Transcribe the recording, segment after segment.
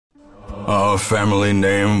Our family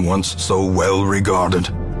name, once so well regarded,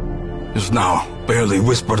 is now barely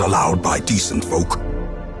whispered aloud by decent folk.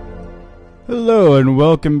 Hello and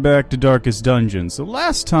welcome back to Darkest Dungeon. So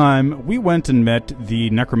last time we went and met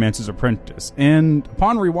the Necromancer's apprentice, and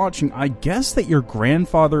upon rewatching, I guess that your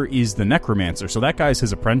grandfather is the Necromancer, so that guy's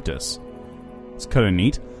his apprentice. It's kinda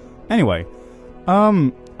neat. Anyway,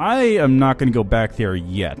 I am not gonna go back there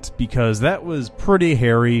yet, because that was pretty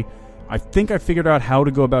hairy. I think I figured out how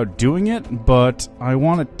to go about doing it, but I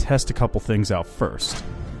want to test a couple things out first.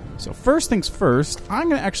 So first things first, I'm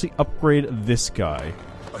gonna actually upgrade this guy.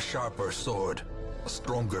 A sharper sword, a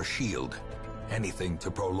stronger shield, anything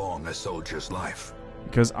to prolong a soldier's life.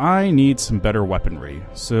 Because I need some better weaponry.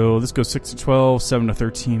 So this goes 6 to 12, 7 to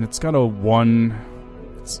 13. It's got a 1.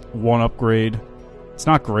 It's 1 upgrade. It's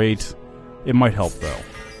not great. It might help though.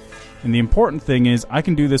 And the important thing is I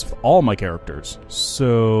can do this with all my characters.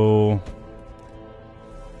 So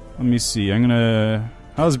let me see. I'm gonna...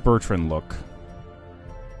 How does Bertrand look?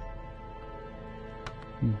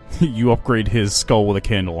 You upgrade his skull with a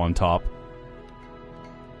candle on top.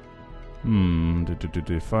 5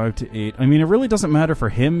 to 8. I mean, it really doesn't matter for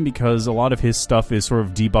him because a lot of his stuff is sort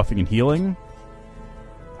of debuffing and healing.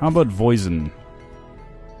 How about Voisin?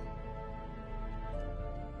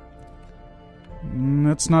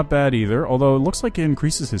 That's not bad either, although it looks like it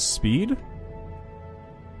increases his speed.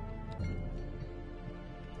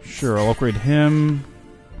 Sure, I'll upgrade him.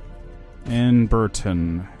 And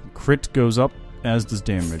Burton. Crit goes up, as does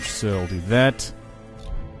damage, so I'll do that.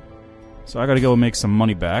 So I gotta go make some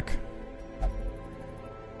money back.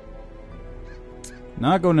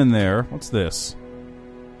 Not going in there. What's this?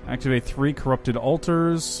 Activate 3 corrupted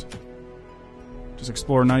altars. Just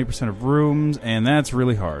explore 90% of rooms, and that's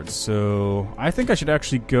really hard. So I think I should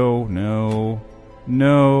actually go... No.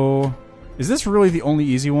 No. Is this really the only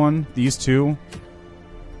easy one? These two?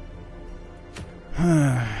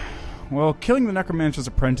 Well, killing the Necromancer's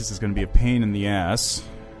apprentice is going to be a pain in the ass.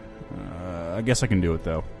 I guess I can do it,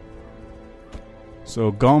 though.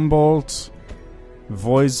 So, Gombolt,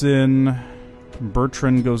 Voisin,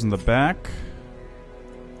 Bertrand goes in the back.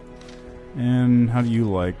 And how do you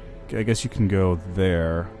like? I guess you can go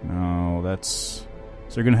there. No, that's...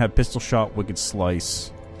 So you're going to have Pistol Shot, Wicked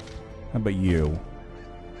Slice. How about you?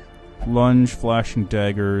 Lunge, Flashing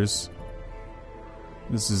Daggers...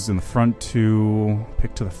 This is in the front 2.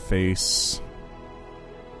 Pick to the face.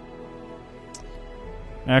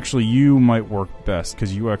 Actually, you might work best,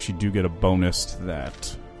 because you actually do get a bonus to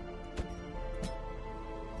that.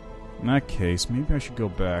 In that case, maybe I should go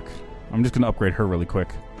back. I'm just going to upgrade her really quick.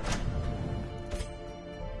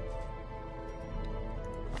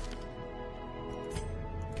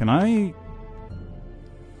 Can I...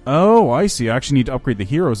 Oh, I see. I actually need to upgrade the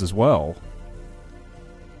heroes as well.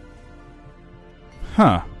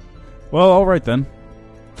 Huh. Well, alright then.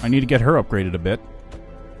 I need to get her upgraded a bit.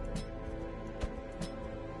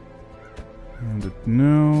 And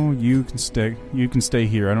no, you can stay. You can stay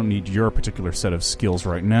here. I don't need your particular set of skills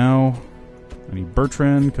right now. I need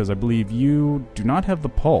Bertrand, because I believe you do not have the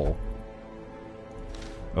pull.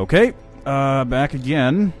 Okay. Back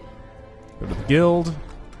again. Go to the guild.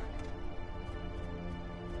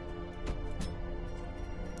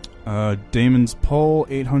 Damon's pull,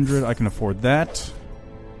 800. I can afford that.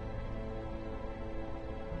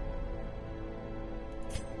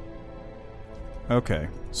 Okay,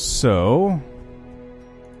 so...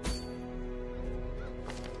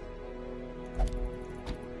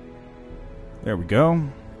 There we go.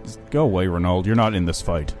 Just go away, Renaud. You're not in this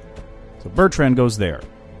fight. So Bertrand goes there.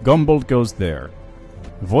 Gumbold goes there.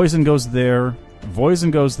 Voisin goes there.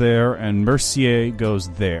 Voisin goes there. And Mercier goes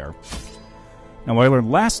there. Now, what I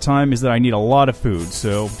learned last time is that I need a lot of food,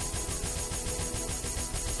 so...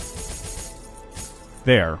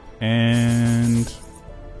 There. And...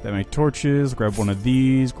 That many torches, grab one of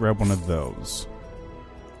these, grab one of those.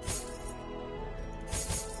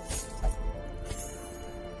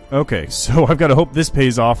 Okay, so I've got to hope this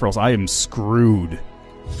pays off or else I am screwed.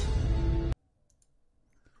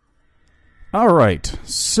 Alright,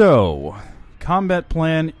 so... Combat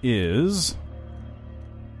plan is...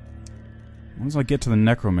 Once I get to the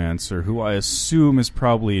Necromancer, who I assume is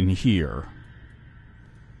probably in here...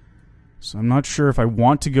 So I'm not sure if I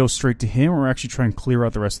want to go straight to him or actually try and clear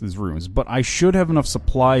out the rest of these rooms. But I should have enough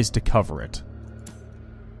supplies to cover it.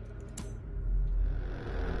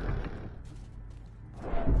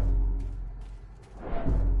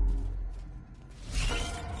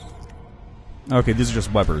 Okay, these are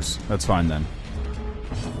just Webbers. That's fine then.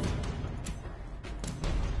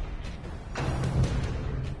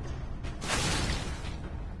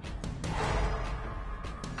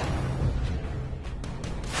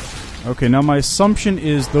 Okay, now my assumption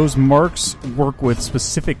is those marks work with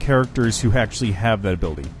specific characters who actually have that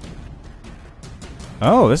ability.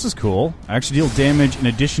 Oh, this is cool. I actually deal damage in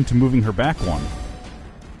addition to moving her back one.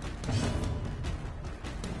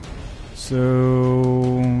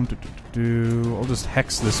 So... I'll just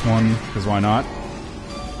hex this one, because why not?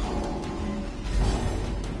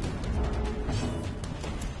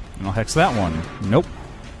 And I'll hex that one. Nope.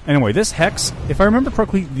 Anyway, this hex, if I remember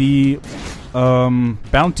correctly, the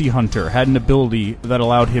bounty hunter had an ability that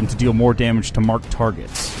allowed him to deal more damage to marked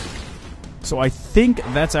targets. So I think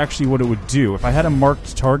that's actually what it would do. If I had a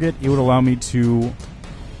marked target, it would allow me to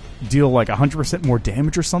deal like 100% more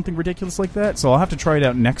damage or something ridiculous like that. So I'll have to try it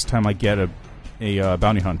out next time I get a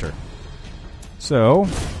bounty hunter. So,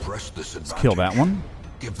 let's kill that one.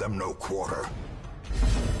 Give them no quarter.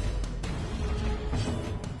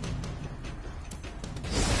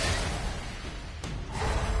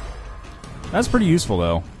 That's pretty useful,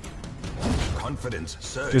 though. Confidence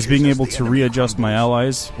surges. Just being able to readjust my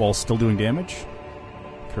allies while still doing damage.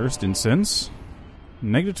 Cursed Incense.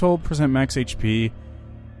 Negative 12% max HP.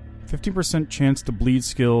 15% chance to bleed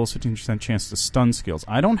skills. 15% chance to stun skills.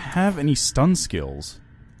 I don't have any stun skills.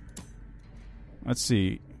 Let's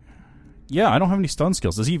see. Yeah, I don't have any stun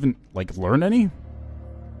skills. Does he even, like, learn any?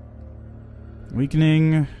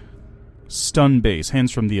 Weakening. Stun base.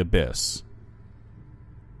 Hands from the Abyss.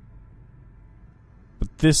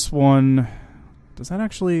 But this one... Does that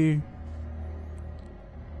actually...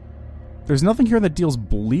 There's nothing here that deals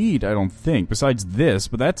bleed, I don't think, besides this,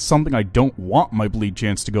 but that's something I don't want my bleed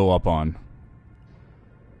chance to go up on.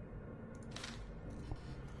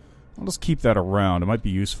 I'll just keep that around. It might be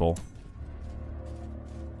useful.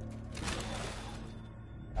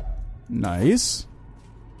 Nice.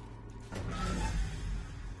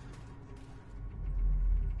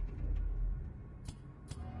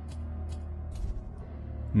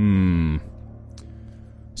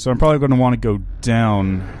 So I'm probably going to want to go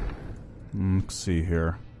down. Let's see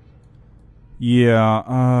here.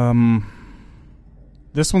 Yeah,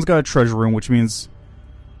 this one's got a treasure room, which means...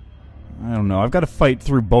 I don't know. I've got to fight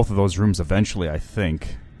through both of those rooms eventually, I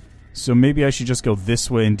think. So maybe I should just go this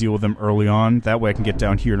way and deal with them early on. That way I can get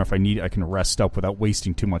down here, and if I need, I can rest up without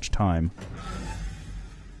wasting too much time.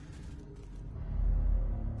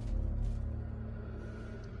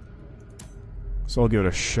 So I'll give it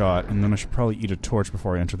a shot, and then I should probably eat a torch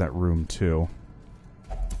before I enter that room, too.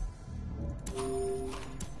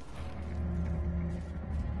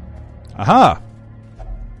 Aha!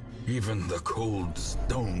 Even the cold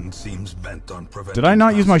stone seems bent on preventing... Did I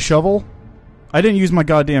not use my shovel? I didn't use my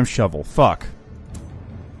goddamn shovel. Fuck.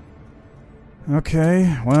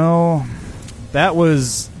 Okay, well... That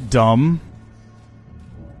was dumb.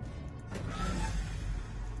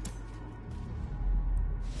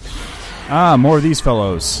 Ah, more of these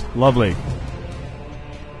fellows. Lovely.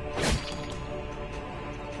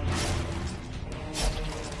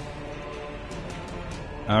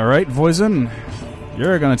 Alright, Voisin.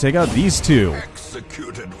 You're gonna take out these two.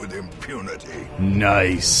 Executed with impunity.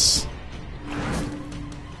 Nice.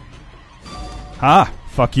 Ha!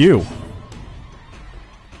 Fuck you.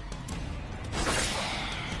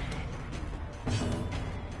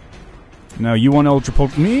 Now you want Eldritch Pull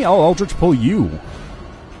me? I'll Eldritch Pull you.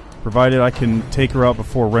 Provided I can take her out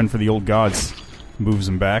before Ren for the Old Gods moves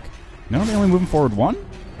him back. No, they only move him forward one?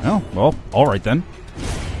 Oh, well, alright then.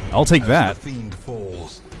 I'll take that.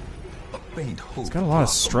 It's got a lot of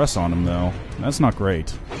stress on him, though. That's not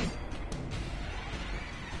great.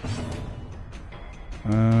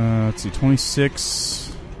 Let's see,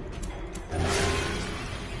 26.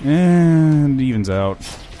 And evens out.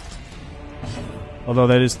 Although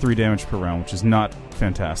that is 3 damage per round, which is not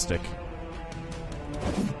fantastic.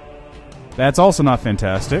 That's also not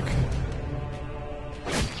fantastic.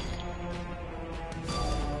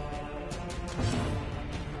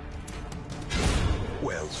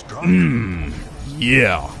 Well strong.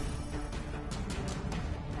 Yeah.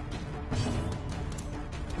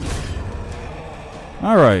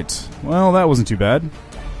 Alright. Well, that wasn't too bad.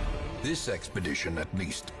 This expedition at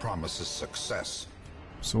least promises success.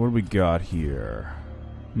 So what do we got here?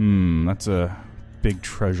 That's a big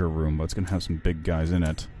treasure room, but it's gonna have some big guys in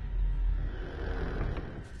it.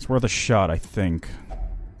 It's worth a shot, I think.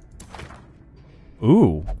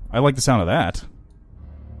 Ooh, I like the sound of that.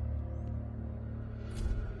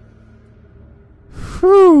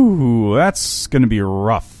 Whew, that's gonna be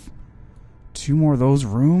rough. 2 more of those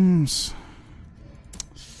rooms?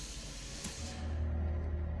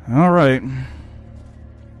 Alright.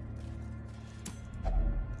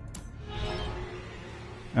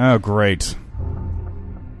 Oh, great.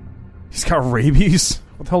 He's got rabies?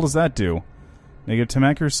 What the hell does that do? Negative 10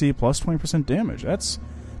 accuracy, plus 20% damage. That's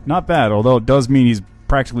not bad, although it does mean he's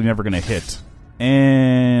practically never going to hit.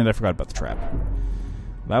 And I forgot about the trap.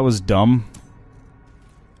 That was dumb.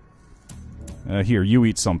 Here, you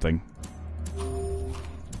eat something.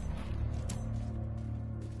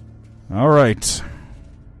 Alright.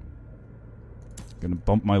 Gonna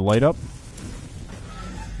bump my light up.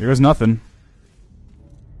 Here goes nothing.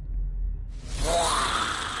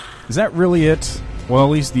 Is that really it? Well, at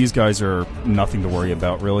least these guys are nothing to worry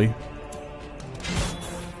about, really.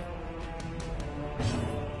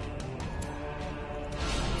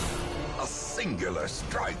 A singular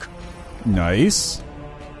strike. Nice.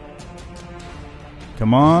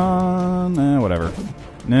 Come on. Whatever.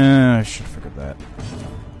 Nah, I should have figured that.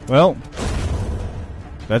 Well,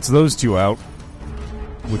 that's those two out,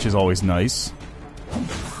 which is always nice.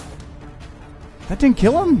 That didn't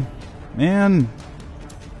kill him? Man.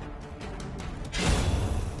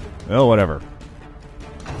 Well, whatever.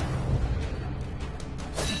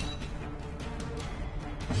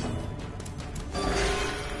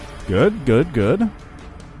 Good, good, good.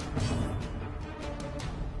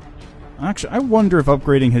 Actually, I wonder if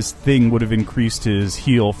upgrading his thing would have increased his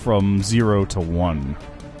heal from 0 to 1.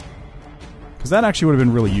 Because that actually would have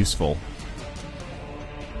been really useful.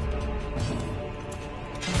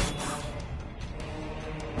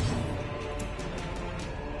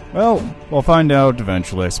 Well, we'll find out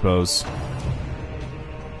eventually, I suppose.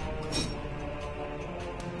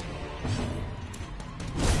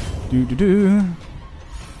 Do-do-do.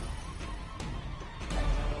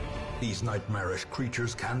 These nightmarish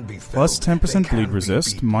creatures can be felled. Plus 10% They bleed can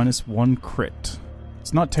resist, be minus 1 crit.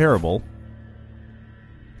 It's not terrible.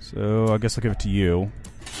 So, I guess I'll give it to you.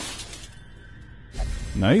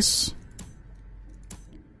 Nice.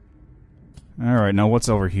 Alright, now what's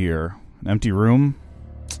over here? An empty room?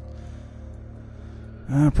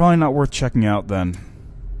 Probably not worth checking out then.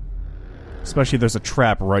 Especially if there's a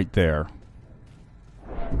trap right there.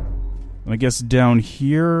 I guess down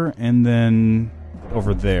here and then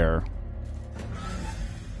over there.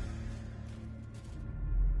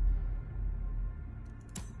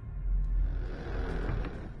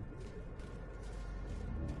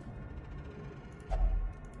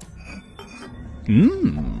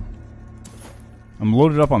 I'm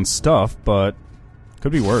loaded up on stuff, but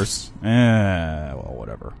could be worse. Well,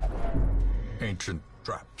 whatever. Ancient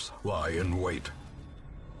traps lie in wait,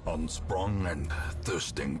 unsprung and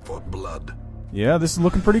thirsting for blood. Yeah, this is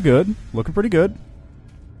looking pretty good. Looking pretty good.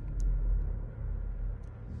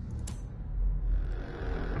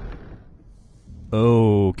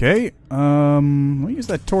 Okay. Let me use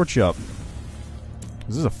that torch up.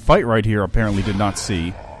 This is a fight right here, apparently did not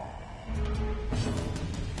see.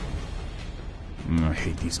 I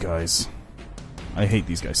hate these guys. I hate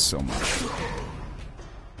these guys so much.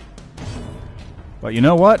 But you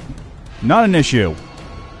know what? Not an issue.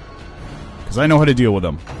 Because I know how to deal with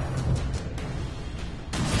them.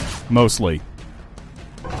 Mostly.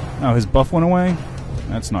 Oh, his buff went away?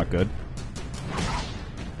 That's not good.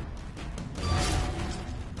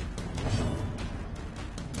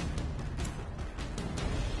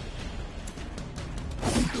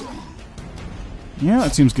 Yeah,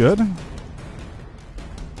 that seems good.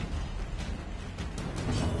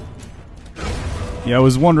 Yeah, I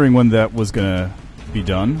was wondering when that was gonna be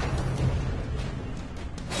done.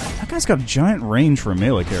 That guy's got a giant range for a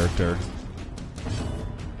melee character.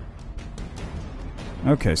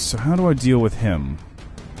 Okay, so how do I deal with him?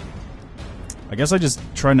 I guess I just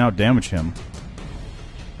try and out-damage him.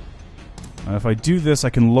 If I do this,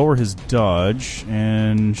 I can lower his dodge,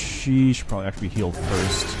 and she should probably actually be healed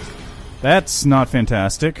first. That's not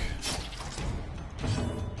fantastic.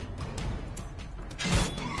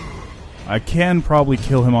 I can probably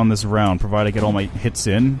kill him on this round, provided I get all my hits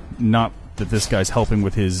in. Not that this guy's helping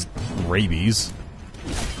with his rabies.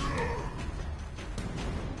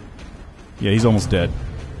 Yeah, he's almost dead.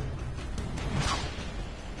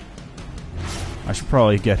 I should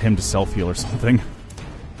probably get him to self-heal or something.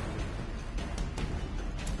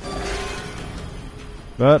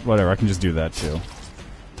 But, whatever, I can just do that too.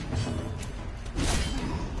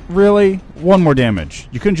 Really? One more damage.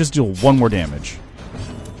 You couldn't just deal one more damage.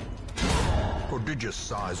 Prodigious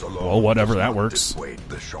size alone. Well, whatever, does that not works. dissuade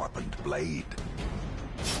the sharpened blade.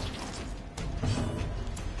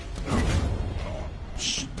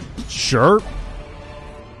 Sure.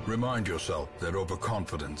 Remind yourself that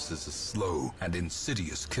overconfidence is a slow and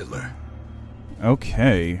insidious killer.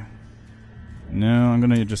 Okay. No, I'm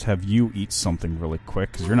gonna just have you eat something really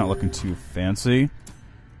quick, because you're not looking too fancy.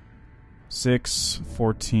 6,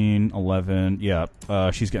 14, 11... Yeah,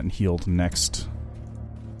 she's getting healed next.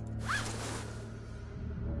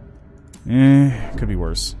 Could be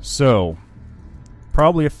worse. So,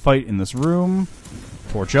 probably a fight in this room.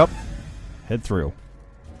 Torch up. Head through.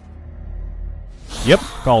 Yep,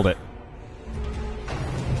 called it.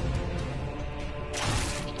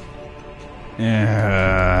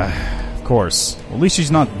 Of course. Well, at least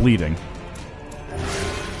she's not bleeding.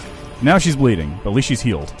 Now she's bleeding, but at least she's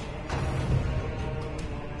healed.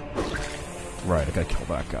 Right, I gotta kill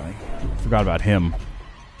that guy. Forgot about him.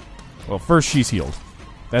 Well, first she's healed.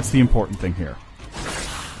 That's the important thing here.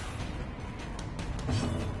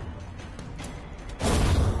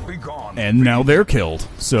 Be gone. And now they're killed,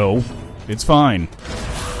 so it's fine.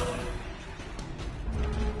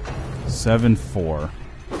 7-4.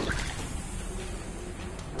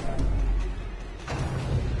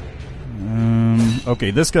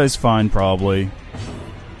 Okay, this guy's fine, probably.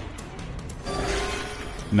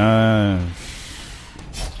 Nah.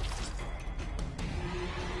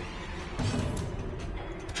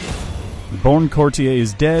 The Bone Courtier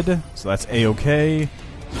is dead, so that's A-okay.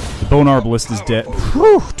 The Bone Arbalist is dead.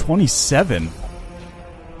 Whew, 27.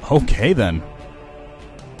 Okay, then.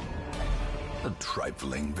 A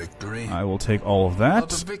trifling victory. I will take all of But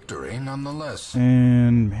that. a victory nonetheless.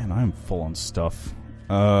 And, man, I'm full on stuff.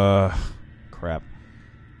 Crap.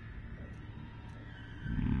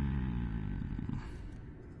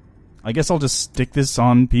 I guess I'll just stick this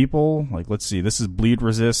on people. Like, let's see. This is bleed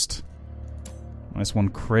resist. -1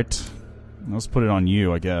 crit. Let's put it on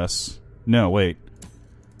you, I guess. No, wait.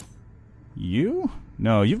 You?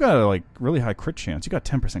 No, you've got a, like, really high crit chance. You got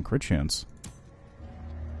 10% crit chance.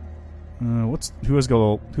 Who's got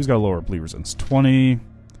a lower bleed resistance? 20.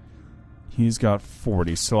 He's got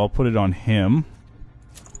 40, so I'll put it on him.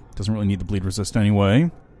 Doesn't really need the bleed resist anyway.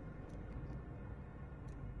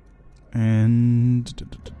 And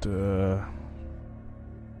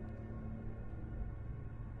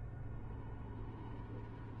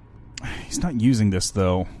he's not using this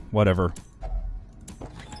though. Whatever.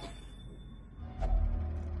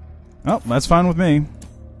 Oh, that's fine with me.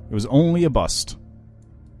 It was only a bust.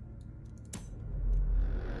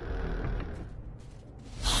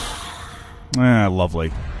 Ah,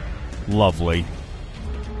 lovely. Lovely.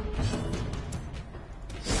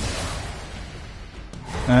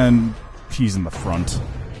 And he's in the front.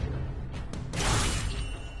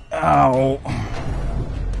 Ow.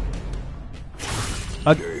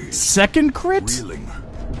 A second crit? Reeling,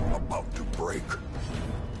 about to break.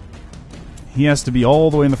 He has to be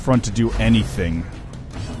all the way in the front to do anything.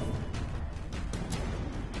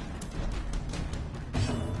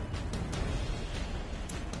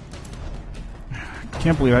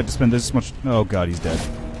 Can't believe I had to spend this much... Oh god, he's dead.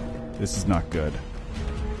 This is not good.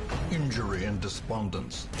 Injury and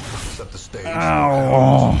despondence set the stage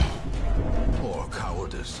Ow. or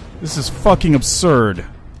cowardice. This is fucking absurd.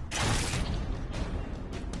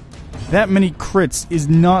 That many crits is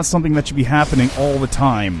not something that should be happening all the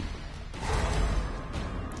time.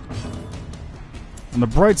 On the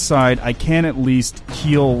bright side, I can at least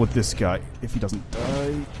heal with this guy if he doesn't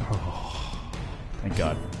die. Oh, thank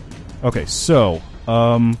God. Okay, so,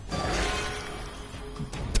 are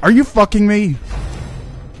you fucking me?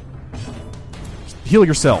 Heal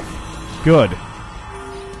yourself. Good.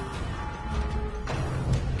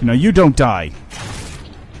 No, you don't die.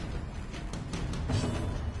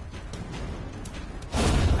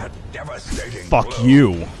 A devastating Fuck blow.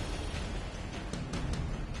 you.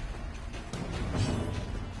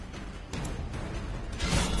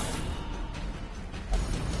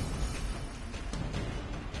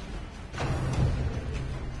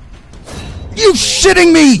 You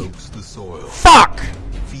shitting me! Soaks the soil, Fuck!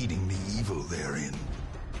 feeding the evil therein.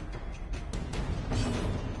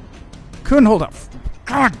 Couldn't hold up.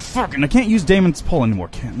 God fucking! I can't use Damon's pull anymore.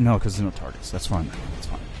 No, because there's no targets. That's fine. That's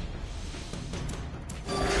fine.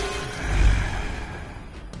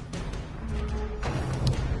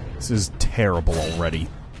 This is terrible already.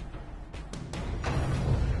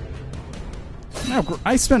 Now,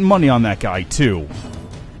 I spent money on that guy too.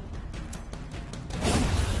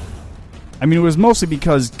 I mean, it was mostly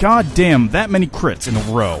because, goddamn, that many crits in a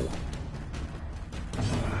row.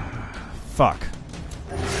 Fuck.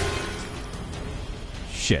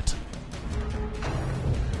 Shit.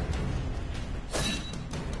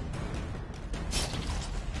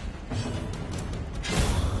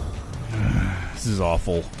 This is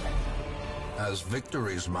awful. As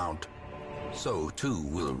victories mount, so too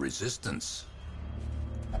will resistance.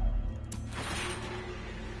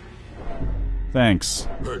 Thanks.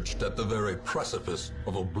 Perched at the very precipice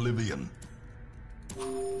of oblivion.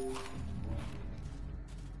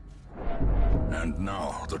 And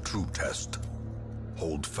now the true test.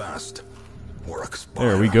 Hold fast, or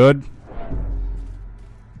expire. There, we good?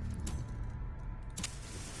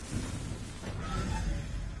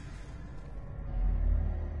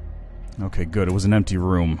 Okay, good. It was an empty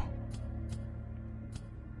room.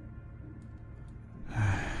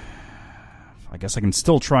 I guess I can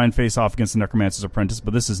still try and face off against the Necromancer's Apprentice,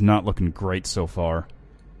 but this is not looking great so far.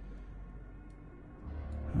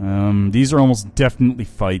 These are almost definitely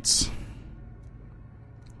fights.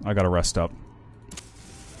 I gotta rest up.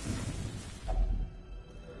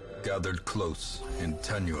 Gathered close in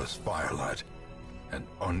tenuous firelight and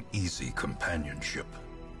uneasy companionship.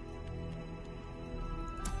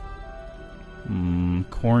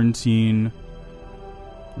 Quarantine.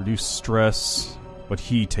 Reduce stress, but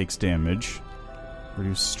he takes damage.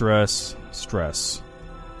 Reduce stress. Stress.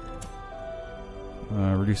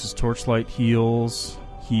 Reduces torchlight, heals,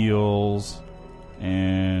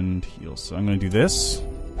 and heals. So I'm gonna do this.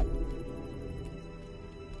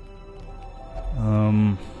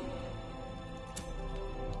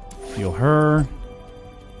 Heal her.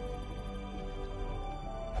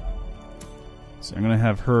 So I'm gonna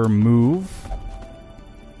have her move.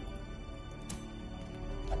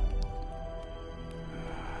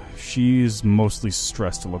 She's mostly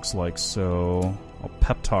stressed, it looks like, so I'll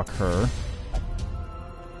pep talk her.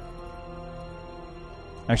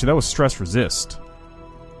 Actually, that was stress resist.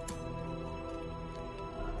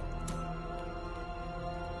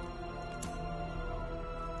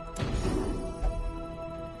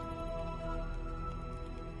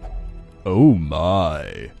 Oh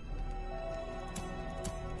my.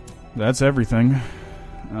 That's everything.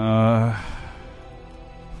 Let's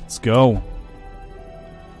go.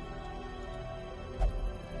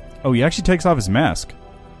 Oh, he actually takes off his mask.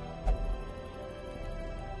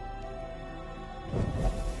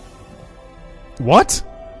 What?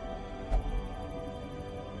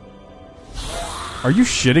 Are you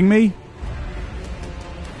shitting me?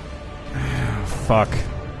 Fuck.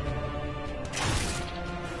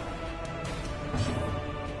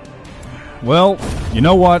 Well, you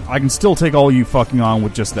know what? I can still take all you fucking on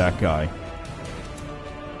with just that guy.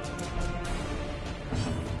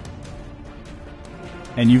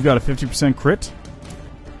 And you've got a 50% crit?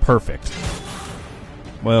 Perfect.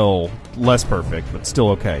 Well, less perfect, but still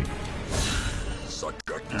okay. Such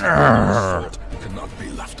a thought cannot be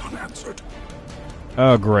left unanswered.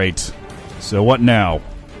 Oh, great. So what now?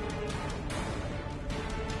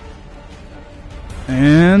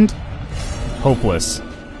 And... hopeless.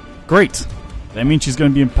 Great. That means she's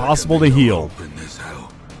going to be impossible to heal. Hope in this hell.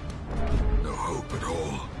 No hope at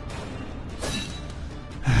all.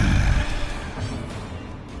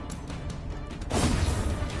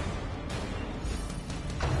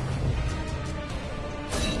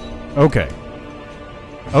 Okay.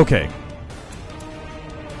 Okay.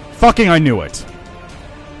 Fucking I knew it.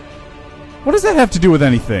 What does that have to do with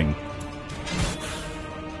anything?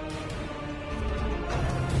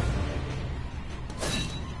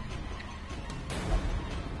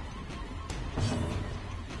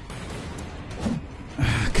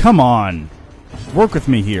 Come on. Work with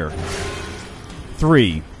me here.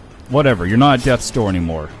 3. Whatever, you're not at death's door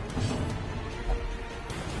anymore.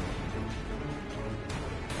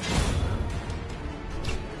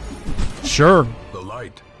 Sure. The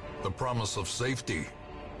light, the promise of safety.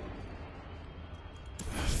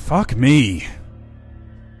 Fuck me.